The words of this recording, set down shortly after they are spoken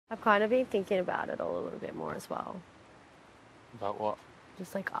I've kind of been thinking about it all a little bit more as well. About what?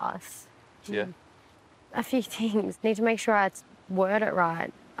 Just like us. Yeah. A few things. Need to make sure I word it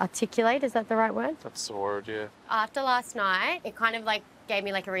right. Articulate, is that the right word? That's the word, yeah. After last night, it kind of like gave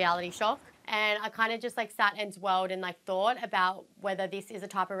me like a reality shock. And I kind of just like sat and dwelled and like thought about whether this is a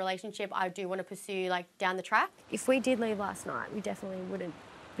type of relationship I do want to pursue like down the track. If we did leave last night, we definitely wouldn't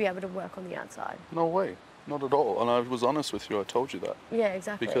be able to work on the outside. No way. Not at all. And I was honest with you, I told you that. Yeah,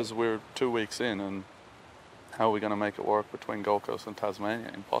 exactly. Because we're 2 weeks in and how are we going to make it work between Gold Coast and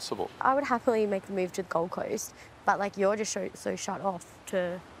Tasmania? Impossible. I would happily make the move to the Gold Coast, but like you're just so shut off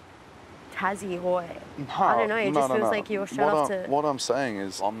to Tassie or I don't know, it just feels like you're shut off to... What I'm saying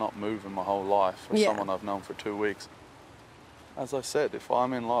is I'm not moving my whole life for someone I've known for 2 weeks. As I said, if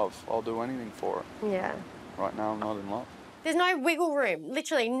I'm in love, I'll do anything for her. Yeah. Right now, I'm not in love. There's no wiggle room,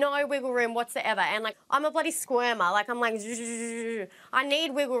 literally no wiggle room whatsoever. And like, I'm a bloody squirmer. Like, I'm like, I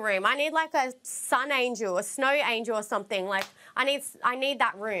need wiggle room. I need like a sun angel, a snow angel or something. Like, I need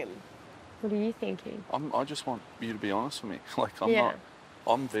that room. What are you thinking? I just want you to be honest with me. Like,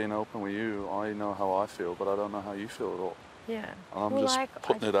 I'm being open with you. I know how I feel, but I don't know how you feel at all. Yeah. And I'm just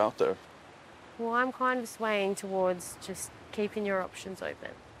putting it out there. Well, I'm kind of swaying towards just keeping your options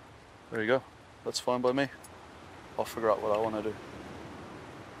open. There you go. That's fine by me. I'll figure out what I want to do.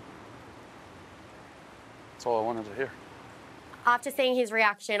 That's all I wanted to hear. After seeing his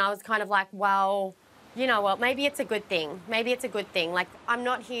reaction, I was kind of like, well, you know what, maybe it's a good thing. Maybe it's a good thing. Like, I'm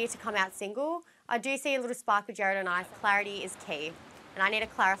not here to come out single. I do see a little spark with Gerard and I. Clarity is key. And I need to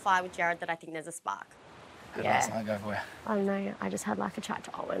clarify with Gerard that I think there's a spark. How did last night go for you? I don't know. I just had like a chat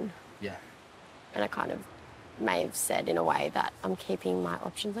to Owen. Yeah. And I kind of may have said in a way that I'm keeping my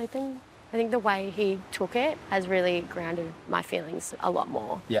options open. I think the way he took it has really grounded my feelings a lot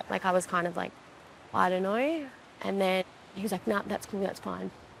more. Yeah. Like, I was kind of like, I don't know. And then he was like, nah, that's cool, that's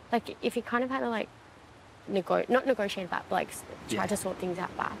fine. Like, if he kind of had to, like, not negotiate back, but, like, try to sort things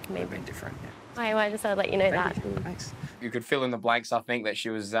out back, maybe. Would have been different, yeah. I just thought I'd let you know that. Thanks. You could fill in the blanks. I think that she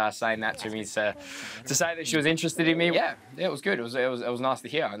was saying that to me to say that she was interested in me. Yeah, it was good. It was nice to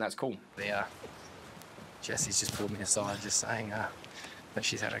hear, and that's cool. Jesse's just pulled me aside, just saying that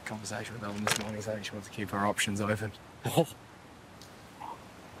she's had a conversation with Owen this morning, saying she wants to keep her options open.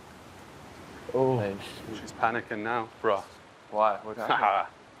 Oh, hey, she's panicking now, bro. Why? What happened?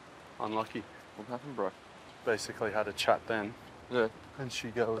 Unlucky. What happened, bro? Basically had a chat then. Yeah. And she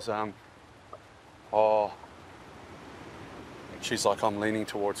goes, oh. She's like, I'm leaning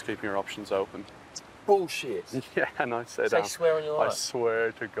towards keeping your options open. Bullshit. Yeah, and I said, I swear on your life. I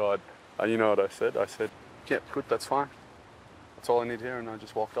swear to God. You know what I said? I said, yeah, good, that's fine. That's all I need to hear, and I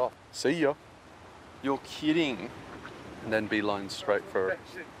just walked off. See ya. You're kidding. And then beeline straight for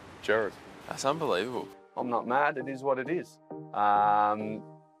Gerard. That's unbelievable. I'm not mad, it is what it is. I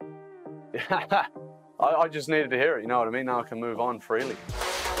just needed to hear it, you know what I mean? Now I can move on freely.